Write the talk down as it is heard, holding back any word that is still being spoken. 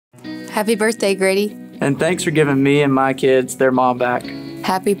Happy birthday, Grady. And thanks for giving me and my kids their mom back.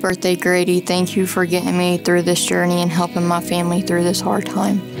 Happy birthday, Grady. Thank you for getting me through this journey and helping my family through this hard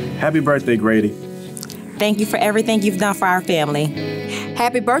time. Happy birthday, Grady. Thank you for everything you've done for our family.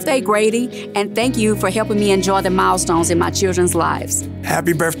 Happy birthday, Grady, and thank you for helping me enjoy the milestones in my children's lives.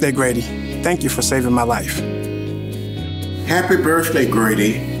 Happy birthday, Grady. Thank you for saving my life. Happy birthday,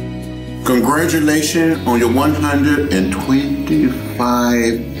 Grady. Congratulations on your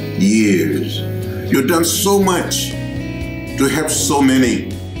 125 years. You've done so much to help so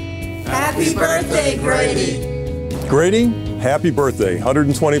many. Happy birthday, Grady. Grady, happy birthday.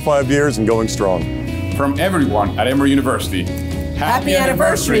 125 years and going strong. From everyone at Emory University, happy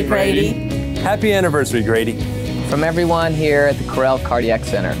anniversary, Grady. Happy anniversary, Grady. From everyone here at the Correll Cardiac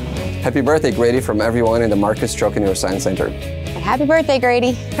Center. Happy birthday, Grady, from everyone in the Marcus Stroke and Neuroscience Center. Happy birthday,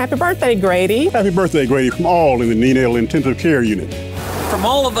 Grady. Happy birthday, Grady. Happy birthday, Grady, from all in the neonatal intensive care unit. From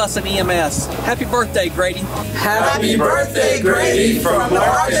all of us at EMS, happy birthday, Grady. Happy birthday, Grady, from the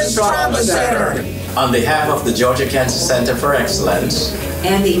Marcus Trauma Center. On behalf of the Georgia Cancer Center for Excellence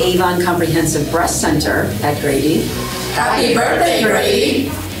and the Avon Comprehensive Breast Center at Grady. Happy birthday, Grady.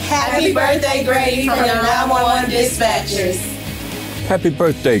 Happy birthday, Grady, from your 911 dispatchers. Happy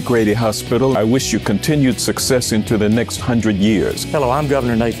birthday, Grady Hospital. I wish you continued success into the next 100 years. Hello, I'm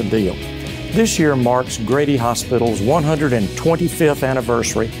Governor Nathan Deal. This year marks Grady Hospital's 125th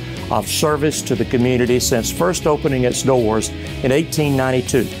anniversary of service to the community since first opening its doors in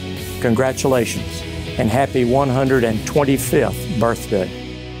 1892. Congratulations and happy 125th birthday.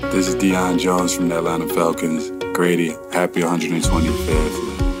 This is Deion Jones from the Atlanta Falcons. Grady, happy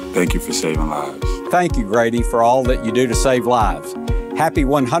 125th. Thank you for saving lives. Thank you, Grady, for all that you do to save lives. Happy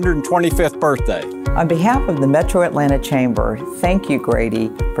 125th birthday. On behalf of the Metro Atlanta Chamber, thank you,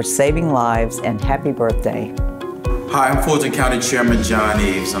 Grady, for saving lives and happy birthday. Hi, I'm Fulton County Chairman John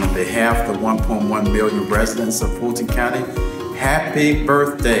Eves. On behalf of the 1.1 million residents of Fulton County, happy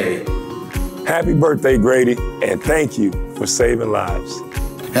birthday. Happy birthday, Grady, and thank you for saving lives.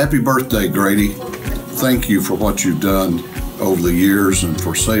 Happy birthday, Grady. Thank you for what you've done over the years and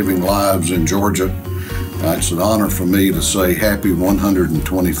for saving lives in Georgia. It's an honor for me to say happy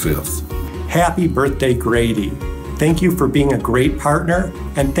 125th. Happy birthday, Grady. Thank you for being a great partner,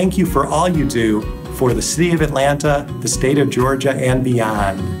 and thank you for all you do for the city of Atlanta, the state of Georgia, and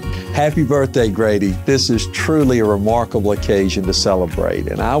beyond. Happy birthday, Grady. This is truly a remarkable occasion to celebrate,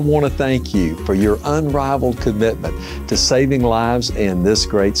 and I want to thank you for your unrivaled commitment to saving lives in this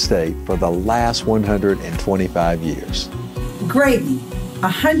great state for the last 125 years. Grady,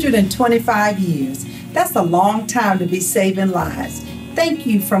 125 years. That's a long time to be saving lives. Thank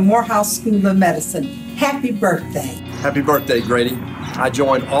you from Morehouse School of Medicine. Happy birthday. Happy birthday, Grady. I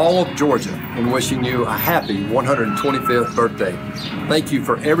join all of Georgia in wishing you a happy 125th birthday. Thank you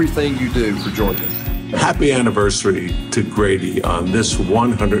for everything you do for Georgia. Happy anniversary to Grady on this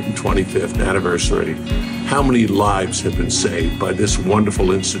 125th anniversary. How many lives have been saved by this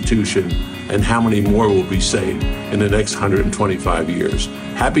wonderful institution, and how many more will be saved in the next 125 years?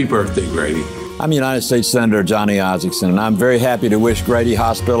 Happy birthday, Grady. I'm United States Senator Johnny Isaacson, and I'm very happy to wish Grady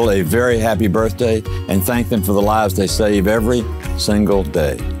Hospital a very happy birthday and thank them for the lives they save every single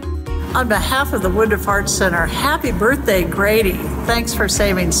day. On behalf of the Woodruff Arts Center, happy birthday, Grady. Thanks for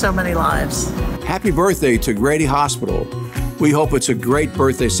saving so many lives. Happy birthday to Grady Hospital. We hope it's a great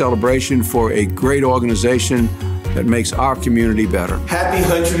birthday celebration for a great organization that makes our community better. Happy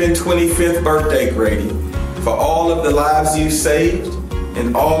 125th birthday, Grady, for all of the lives you saved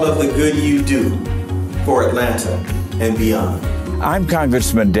and all of the good you do for Atlanta and beyond. I'm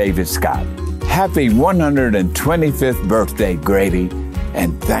Congressman David Scott. Happy 125th birthday, Grady,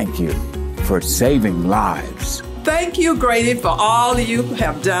 and thank you for saving lives. Thank you, Grady, for all you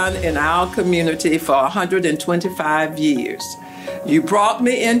have done in our community for 125 years. You brought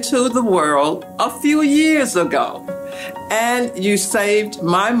me into the world a few years ago, and you saved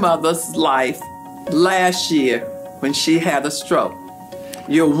my mother's life last year when she had a stroke.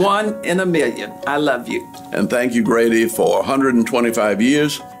 You're one in a million. I love you. And thank you, Grady, for 125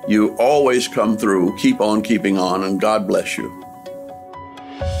 years. You always come through. Keep on keeping on, and God bless you.